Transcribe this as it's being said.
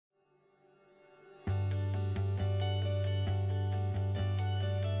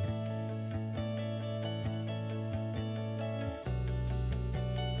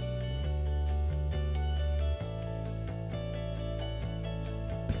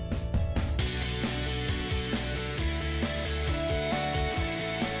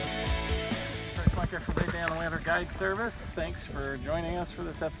for Bay Down Winter Guide Service. Thanks for joining us for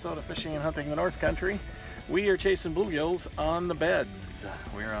this episode of Fishing and Hunting the North Country. We are chasing bluegills on the beds.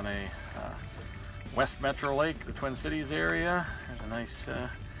 We're on a West Metro Lake, the Twin Cities area. There's a nice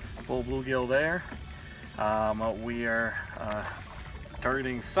bull bluegill there. We are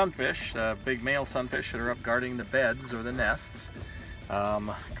targeting sunfish, big male sunfish that are up guarding the beds or the nests.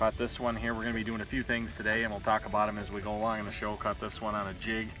 Caught this one here. We're going to be doing a few things today, and we'll talk about them as we go along in the show. Caught this one on a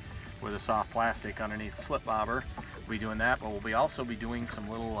jig with a soft plastic underneath the slip bobber. We'll be doing that, but we'll also be doing some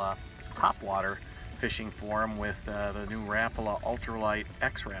little topwater fishing for them with the new Rapala ultralight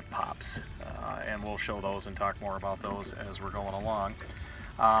X-Wrap pops, and we'll show those and talk more about those as we're going along.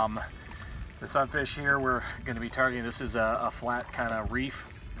 The sunfish here we're going to be targeting, this is a flat kind of reef.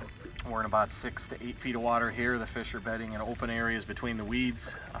 We're in about 6 to 8 feet of water here. The fish are bedding in open areas between the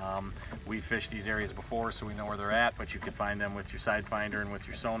weeds. We've fished these areas before, so we know where they're at, but you can find them with your side finder and with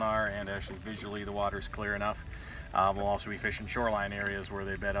your sonar, and actually visually the water's clear enough. We'll also be fishing shoreline areas where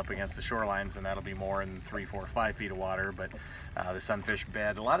they bed up against the shorelines, and that'll be more in 3, 4, 5 feet of water. But the sunfish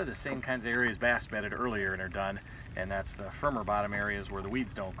bed a lot of the same kinds of areas bass bedded earlier and are done, and that's the firmer bottom areas where the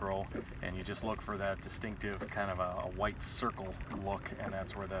weeds don't grow, and you just look for that distinctive kind of a white circle look, and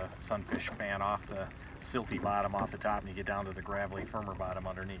that's where the sunfish fan off the silty bottom off the top, and you get down to the gravelly firmer bottom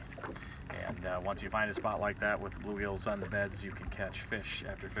underneath. And once you find a spot like that with the bluegills on the beds, you can catch fish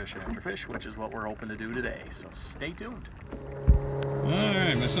after fish after fish, which is what we're hoping to do today. So stay tuned. All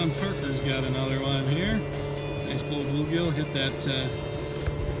right, my son Parker's got another one here. Nice bull bluegill. Hit that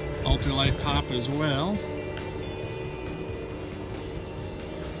ultralight pop as well.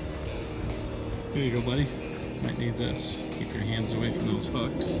 Here you go, buddy. Might need this. Keep your hands away from those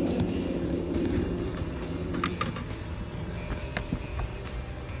hooks.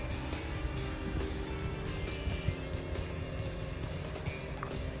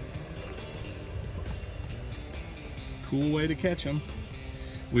 Cool way to catch them.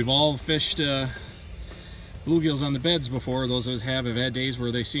 We've all fished bluegills on the beds before. Those of us have had days where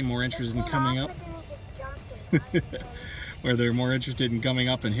they seem more interested in coming up. Where they're more interested in coming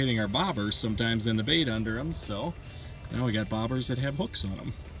up and hitting our bobbers sometimes than the bait under them. So now we got bobbers that have hooks on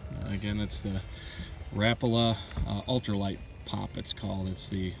them. Again, it's the Rapala ultralight pop, it's called. It's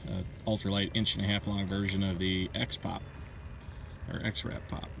the ultralight 1.5-inch long version of the X pop, or X-Wrap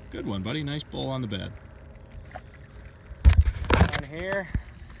pop. Good one, buddy. Nice bull on the bed. On here,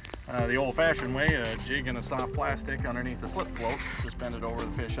 the old-fashioned way, a jig and a soft plastic underneath the slip float, suspended over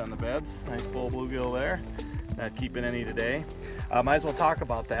the fish on the beds. Nice bull bluegill there. Not keeping any today. Might as well talk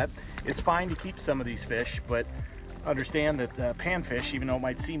about that. It's fine to keep some of these fish, but understand that panfish, even though it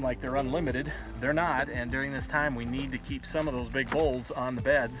might seem like they're unlimited, they're not, and during this time we need to keep some of those big bulls on the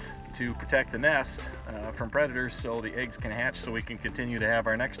beds to protect the nest from predators, so the eggs can hatch, so we can continue to have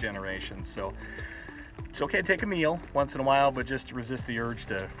our next generation. So it's okay to take a meal once in a while, but just resist the urge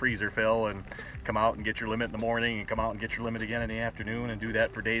to freezer fill and come out and get your limit in the morning and come out and get your limit again in the afternoon and do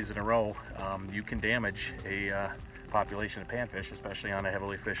that for days in a row. You can damage a population of panfish, especially on a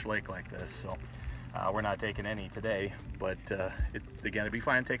heavily fished lake like this. So we're not taking any today, but again, it'd be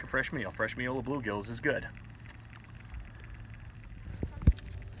fine to take a fresh meal. Fresh meal of bluegills is good.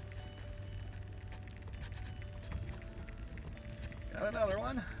 Got another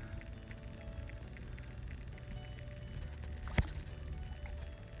one.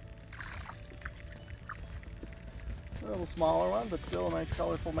 A little smaller one, but still a nice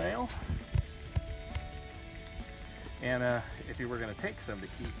colorful male. And if you were going to take some to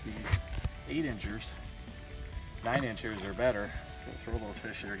keep these 8-inchers, 9-inchers or better, throw those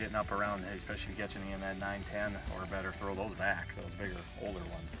fish that are getting up around, especially catching in that 9, 10 or better, throw those back, those bigger, older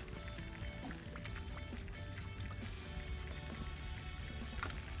ones.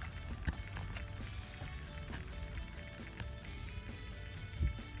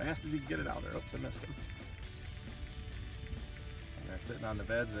 Fast as you can get it out there. Oops, I missed him. They're sitting on the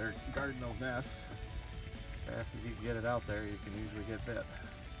beds, they're guarding those nests. Fast as you can get it out there, you can usually get bit.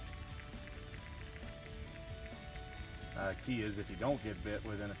 Key is, if you don't get bit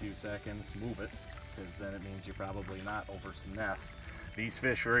within a few seconds, move it, because then it means you're probably not over some nests. These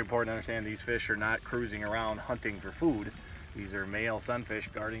fish, very important to understand, these fish are not cruising around hunting for food. These are male sunfish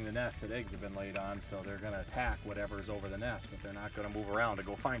guarding the nest that eggs have been laid on, so they're going to attack whatever's over the nest, but they're not going to move around to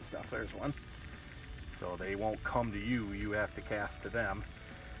go find stuff. There's one. So they won't come to you, you have to cast to them.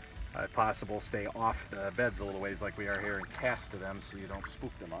 If possible, stay off the beds a little ways like we are here and cast to them so you don't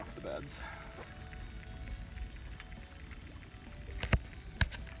spook them off the beds.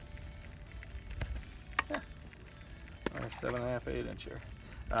 Yeah. 7.5, 8-incher.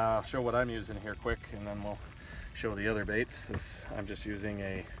 I'll show what I'm using here quick, and then we'll show the other baits. I'm just using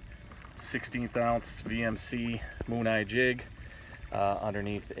a 16th ounce VMC Moon Eye jig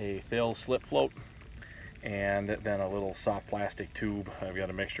underneath a Phil slip float, and then a little soft plastic tube. I've got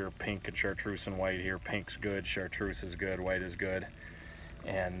a mixture of pink and chartreuse and white here. Pink's good, chartreuse is good, white is good,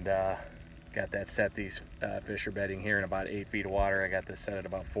 and got that set. These fish are bedding here in about 8 feet of water. I got this set at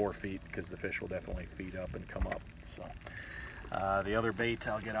about 4 feet because the fish will definitely feed up and come up. So the other bait,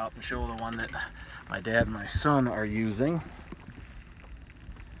 I'll get out and show the one that my dad and my son are using.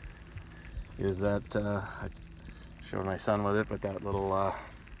 Is that I showed my son with it, but that little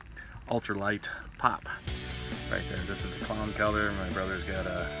ultralight pop right there. This is a clown color. My brother's got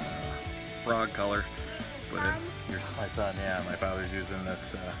a frog color, but here's my son. Yeah, my father's using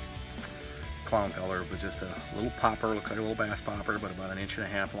this clown color with just a little popper. Looks like a little bass popper, but about 1.5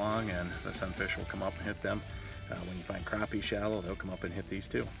 inches long, and the sunfish will come up and hit them. When you find crappie shallow, they'll come up and hit these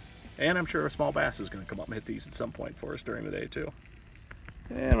too. And I'm sure a small bass is going to come up and hit these at some point for us during the day too.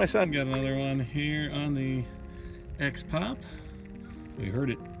 And my son got another one here on the X-Pop. We heard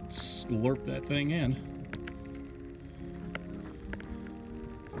it slurp that thing in.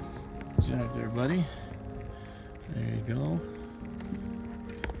 Good job there, buddy. There you go.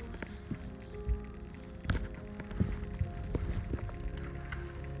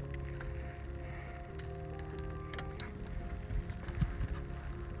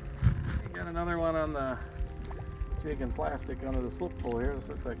 Got another one on the jig and plastic under the slip pole here. This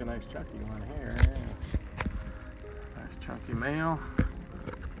looks like a nice chunky one here. Yeah. Nice chunky male.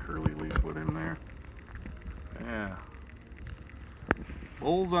 Curly leaf put in there. Yeah.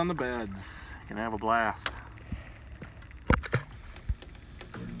 Bulls on the beds. You can have a blast.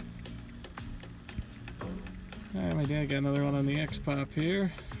 Alright, my dad got another one on the X-Pop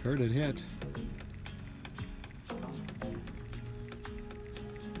here. Heard it hit.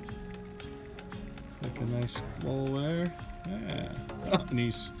 Like a nice bowl there. Yeah. Oh, and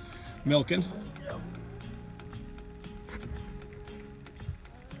he's milking.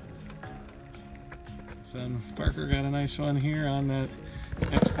 Son Parker got a nice one here on that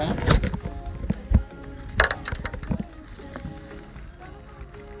X-Pop.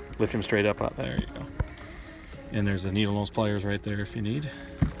 Lift him straight up. There you go. And there's the needle nose pliers right there if you need.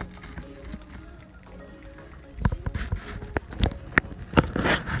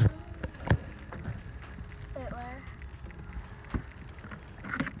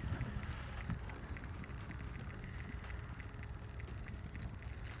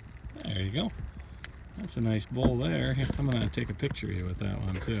 There you go. That's a nice bowl there. I'm going to take a picture of you with that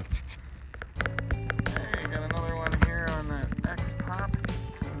one too. There, you got another one here on that X-Pop.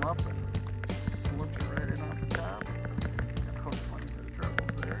 Came up and slipped it right in off the top. Got hooked funny bit of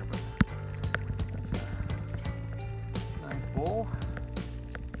troubles there, but that's a nice bowl.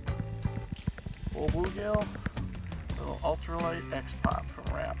 Bull bluegill. Little ultralight X-Pop from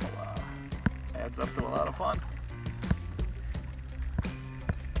Rapala. Adds up to a lot of fun.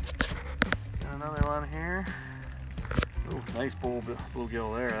 Another one here. Ooh, nice bull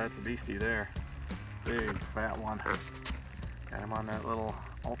bluegill there. That's a beastie there. Big fat one. Got him on that little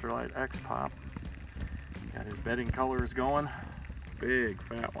ultralight X-Pop. Got his bedding colors going. Big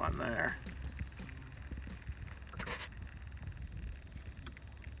fat one there.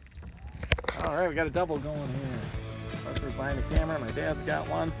 Alright, we got a double going here. Parker's behind the camera. My dad's got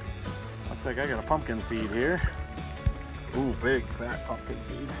one. Looks like I got a pumpkin seed here. Ooh, big fat pumpkin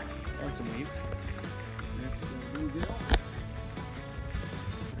seed. And some weeds.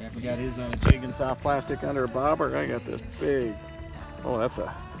 We got his on a jig and soft plastic under a bobber. I got this big, oh, that's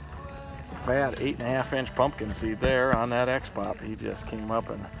a fat 8.5 inch pumpkin seed there on that X-Pop. He just came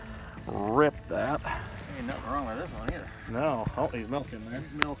up and ripped that. Ain't nothing wrong with this one either. No, oh, he's milking there.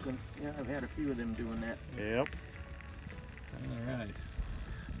 He's milking. Yeah, I've had a few of them doing that. Yep. All right.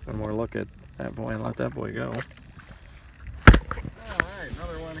 One more look at that boy and let that boy go. Alright,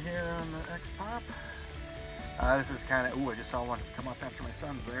 another one here on the X-Pop. This is kind of, ooh, I just saw one come up after my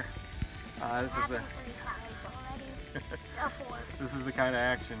son's there. This is the kind of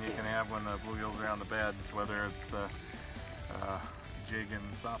action you can have when the bluegills are on the beds, whether it's the jig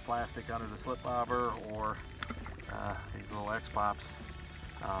and soft plastic under the slip bobber or these little X-Pops.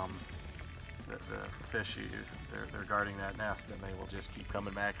 The fish, they're guarding that nest, and they will just keep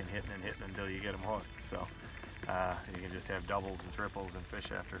coming back and hitting until you get them hooked. So you can just have doubles and triples and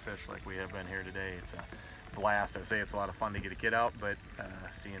fish after fish like we have been here today. It's a blast. I say it's a lot of fun to get a kid out, but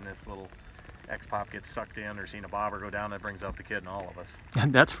seeing this little X-Pop get sucked in or seeing a bobber go down, that brings out the kid in all of us.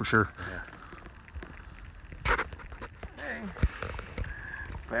 That's for sure. Yeah. Hey.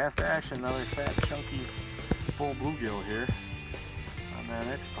 Fast action, another fat chunky full bluegill here on that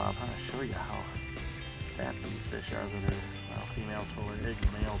X-Pop. I'm going to show you how fat these fish are. That are, well, females full of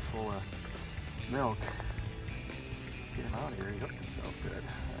eggs, males full of milk. Get him out of here, he hooked himself good.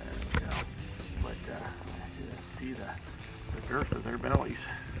 There we go. But you see the girth of their bellies.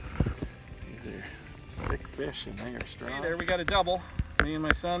 These are thick fish and they are strong. Okay, there we got a double. Me and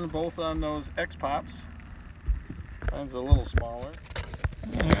my son both on those X-Pops. Mine's a little smaller.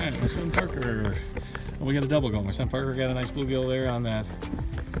 Alright, my son Parker. Well, we got a double going. My son Parker got a nice bluegill there on that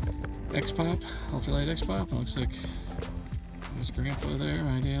X-Pop, ultralight X-Pop. Looks like there's Grandpa there.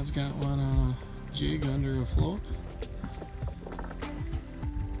 My dad's got one on a jig under a float.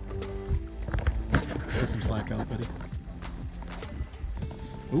 Get some slack out, buddy.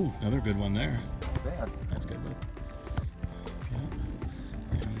 Ooh, another good one there. Bad. That's good, buddy. Yeah.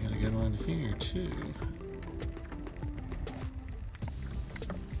 And we got a good one here, too.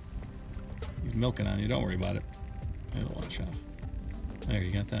 He's milking on you, don't worry about it. It'll wash off. There,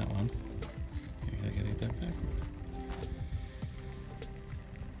 you got that one. You gotta get that back.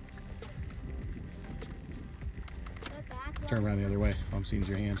 Turn around the other way. I'm seeing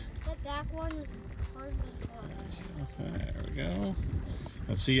your hand. That back one is hardly close. There we go.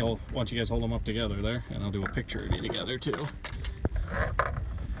 Let's see, I'll watch you guys hold them up together there, and I'll do a picture of you together too.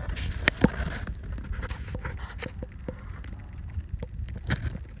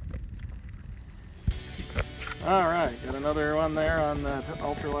 Alright, got another one there on that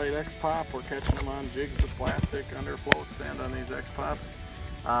ultralight X-Pop. We're catching them on jigs with plastic, under floats, and on these X-Pops.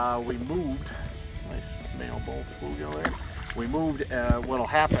 We moved, nice male bolt bluegill there. We moved, what'll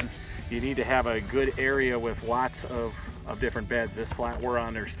happen, you need to have a good area with lots of different beds. This flat we're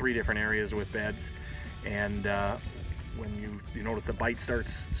on, there's 3 different areas with beds. And when you notice the bite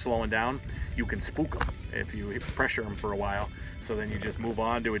starts slowing down, you can spook them if you pressure them for a while. So then you just move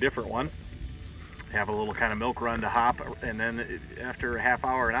on to a different one. Have a little kind of milk run to hop, and then after a half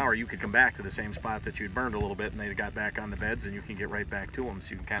hour, an hour, you could come back to the same spot that you'd burned a little bit, and they got back on the beds, and you can get right back to them.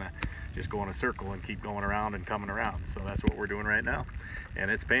 So you can kind of just go in a circle and keep going around and coming around. So that's what we're doing right now,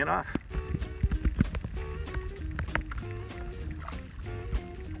 and it's paying off.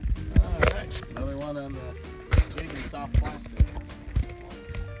 All right, another one on the jig and soft plastic.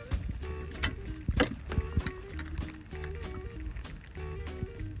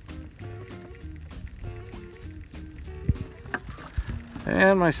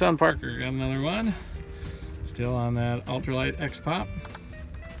 And my son Parker got another one. Still on that ultralight X-Pop.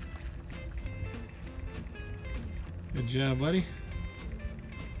 Good job, buddy.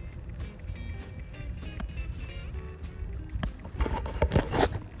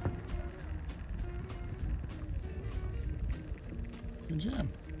 Good job.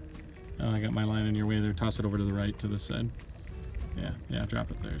 Oh, I got my line in your way there. Toss it over to the right, to this side. Yeah,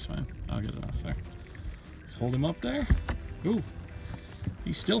 drop it there. It's fine. I'll get it off there. Let's hold him up there. Ooh.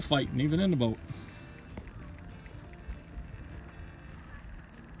 He's still fighting, even in the boat.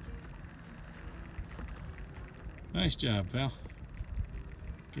 Nice job, pal.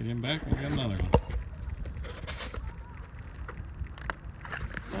 Get him back, we'll get another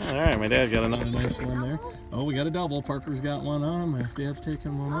one. Alright, my dad got another nice one there. Oh, we got a double. Parker's got one on. My dad's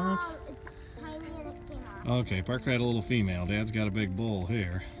taking one off. It's tiny and it came out. Okay, Parker had a little female. Dad's got a big bull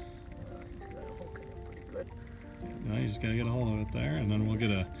here. No, you just gotta get a hold of it there, and then we'll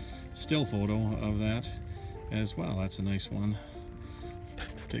get a still photo of that as well. That's a nice one.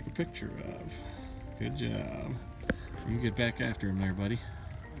 Take a picture of. Good job. You get back after him there, buddy.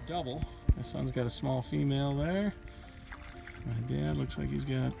 Double. My son's got a small female there. My dad looks like he's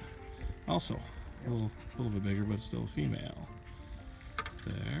got also a little bit bigger, but still a female.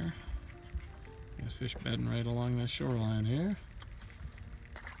 There. Got a fish bedding right along the shoreline here.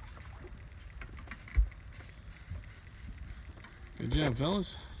 Good job,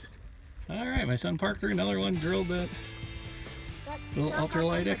 fellas. All right, my son Parker, another one drilled that little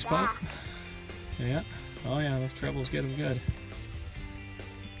ultralight X-Pop. Yeah. Oh yeah, those trebles get them good.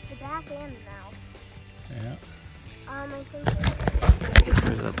 The back and the mouth. Yeah. I think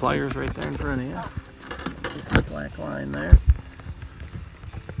There's the pliers right there in front of you. Get some slack line there.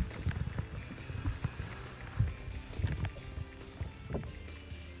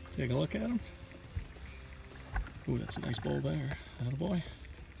 Take a look at them. Ooh, that's a nice bowl there. Attaboy.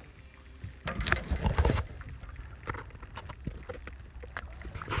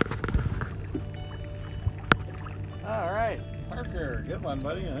 All right, Parker, good one,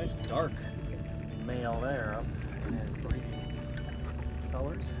 buddy. A nice dark male there. And breeding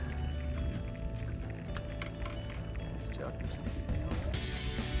colors. Nice chuck.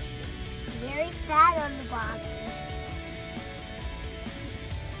 very fat on the bottom.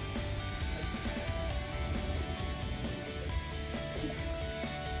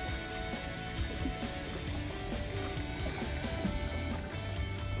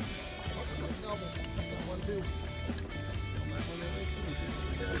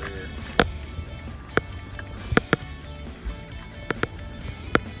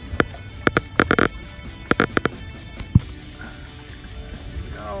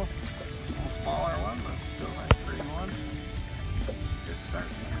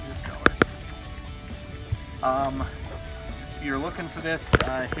 for this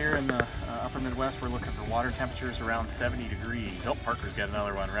here in the upper Midwest, we're looking for water temperatures around 70 degrees. Oh, Parker's got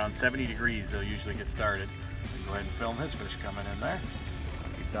another one. Around 70 degrees they'll usually get started. We can go ahead and film his fish coming in there.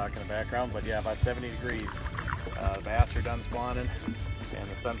 Keep talking in the background, but yeah, about 70 degrees. The bass are done spawning, and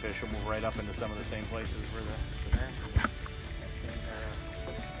the sunfish will move right up into some of the same places where they're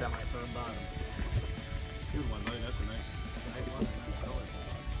semi-firm bottom. Good one, buddy. That's a nice one. Nice color.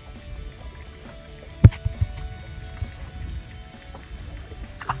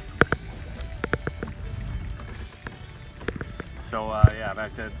 So yeah,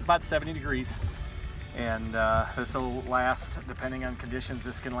 back to about 70 degrees. And this will last, depending on conditions,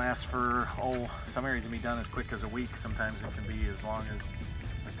 this can last for, some areas can be done as quick as a week. Sometimes it can be as long as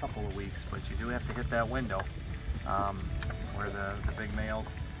a couple of weeks, but you do have to hit that window where the big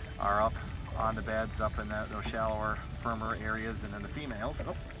males are up on the beds, up in those shallower, firmer areas, and then the females,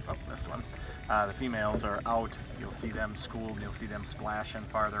 missed one. The females are out. You'll see them schooled, and you'll see them splashing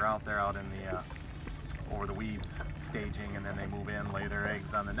farther out there, out in the over the weeds, staging, and then they move in, lay their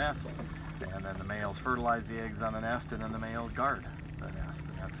eggs on the nest, and then the males fertilize the eggs on the nest, and then the males guard the nest,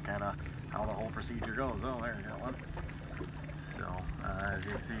 and that's kind of how the whole procedure goes. Oh, there you got one. So as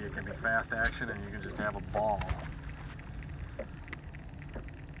you see, it can be fast action, and you can just have a ball.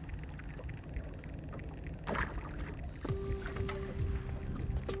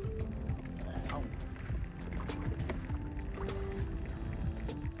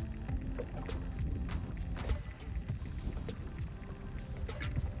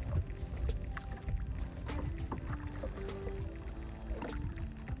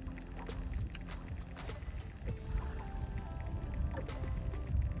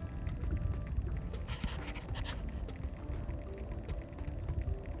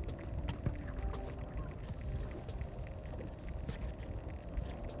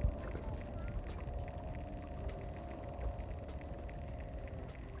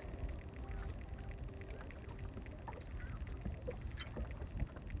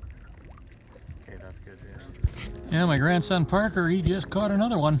 Yeah, my grandson Parker, he just caught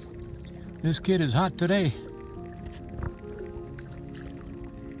another one. This kid is hot today.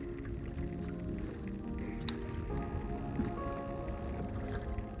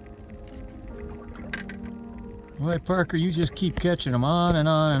 Boy, Parker, you just keep catching them on and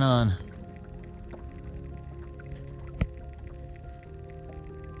on and on.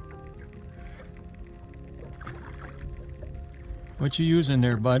 What you using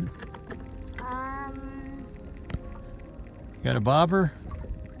there, bud? Got a bobber?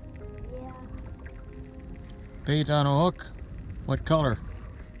 Yeah. Bait on a hook? What color?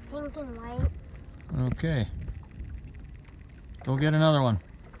 Pink and white. Okay. Go get another one.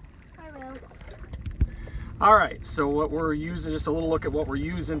 I will. All right, so what we're using, just a little look at what we're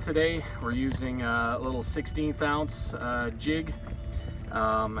using today. We're using a little 16th ounce jig.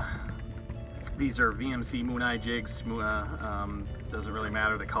 These are VMC Moon Eye jigs. Doesn't really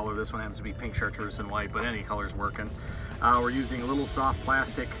matter the color. This one happens to be pink chartreuse and white, but any color's working. We're using a little soft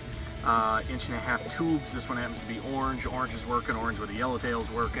plastic 1.5-inch tubes. This one happens to be orange. Orange is working. Orange with the yellow tail's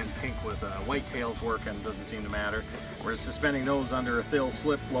working. Pink with white tail's working. Doesn't seem to matter. We're suspending those under a Thill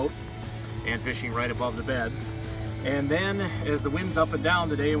slip float and fishing right above the beds. And then as the wind's up and down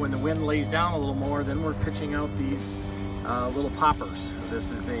today, when the wind lays down a little more, then we're pitching out these little poppers.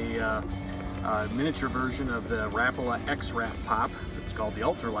 This is a miniature version of the Rapala X-Rap pop. It's called the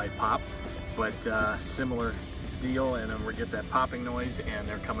ultralight pop, but similar deal, and then we get that popping noise, and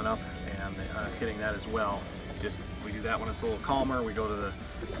they're coming up and hitting that as well. Just we do that when it's a little calmer. We go to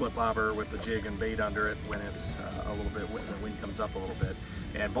the slip bobber with the jig and bait under it when it's a little bit, when the wind comes up a little bit.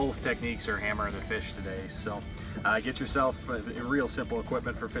 And both techniques are hammering the fish today. So get yourself real simple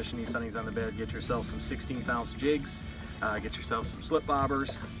equipment for fishing these sunnies on the bed. Get yourself some 16th ounce jigs. Get yourself some slip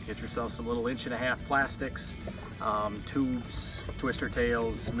bobbers. Get yourself some little 1.5-inch plastics, tubes, twister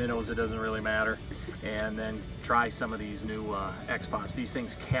tails, minnows, it doesn't really matter. And then try some of these new X-Pops. These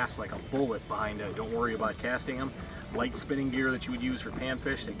things cast like a bullet behind it. Don't worry about casting them. Light spinning gear that you would use for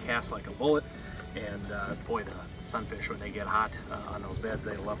panfish, they cast like a bullet. And boy, the sunfish, when they get hot on those beds,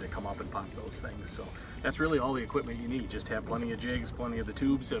 they love to come up and pop those things. So that's really all the equipment you need. Just have plenty of jigs, plenty of the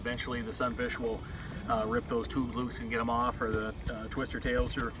tubes. Eventually the sunfish will rip those tubes loose and get them off, or the twister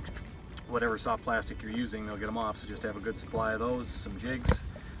tails, or whatever soft plastic you're using, they'll get them off. So just have a good supply of those, some jigs,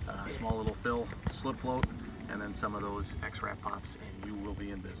 small little Thill slip float, and then some of those X-Rap pops, and you will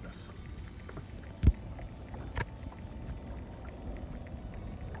be in business.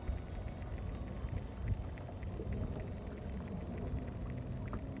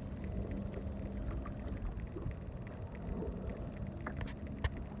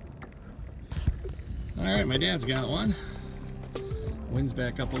 All right, my dad's got one. wind's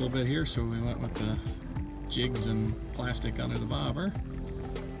back up a little bit here, so we went with the jigs and plastic under the bobber.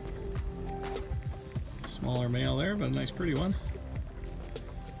 Smaller male there, but a nice pretty one.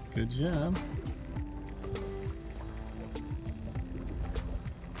 Good job.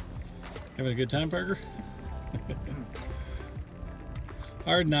 Having a good time, Parker?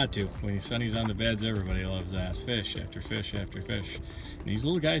 Hard not to. When Sonny's on the beds, everybody loves that. Fish after fish after fish. And these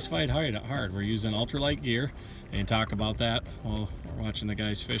little guys fight hard. We're using ultralight gear, and talk about that while we're watching the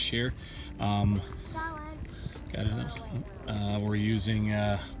guys fish here. We're using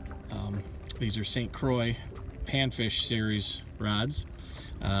these are St. Croix panfish series rods.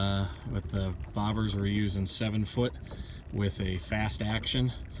 With the bobbers, we're using 7 foot with a fast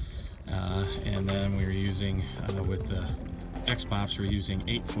action, and then we're using with the X-Pops, we're using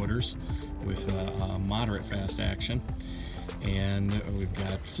 8 footers with moderate fast action. And we've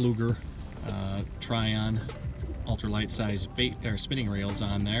got Fluger Tryon ultralight size bait or spinning reels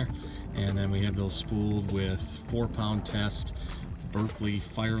on there, and then we have those spooled with 4-pound test Berkeley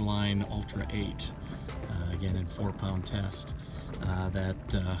Fireline Ultra 8, again in 4-pound test. That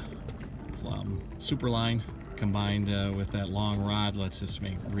super line combined with that long rod lets us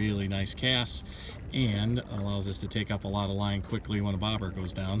make really nice casts and allows us to take up a lot of line quickly when a bobber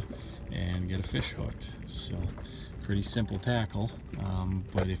goes down and get a fish hooked. So pretty simple tackle,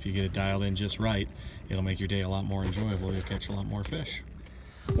 but if you get it dialed in just right, it'll make your day a lot more enjoyable. You'll catch a lot more fish.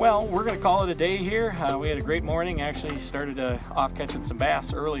 Well, we're going to call it a day here. We had a great morning. Actually started off catching some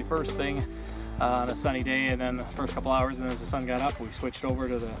bass early first thing on a sunny day, and then the first couple hours, and then as the sun got up, we switched over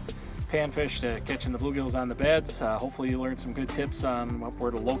to the panfish to catching the bluegills on the beds. Hopefully you learned some good tips on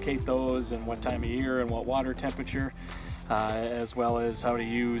where to locate those and what time of year and what water temperature, as well as how to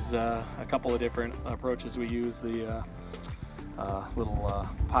use a couple of different approaches. We use the little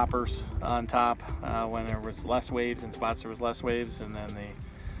poppers on top when there was less waves, and spots there was less waves, and then the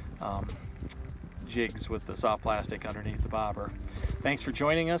jigs with the soft plastic underneath the bobber. Thanks for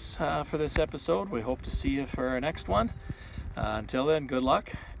joining us for this episode. We hope to see you for our next one. Until then, good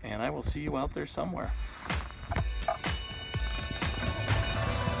luck, and I will see you out there somewhere.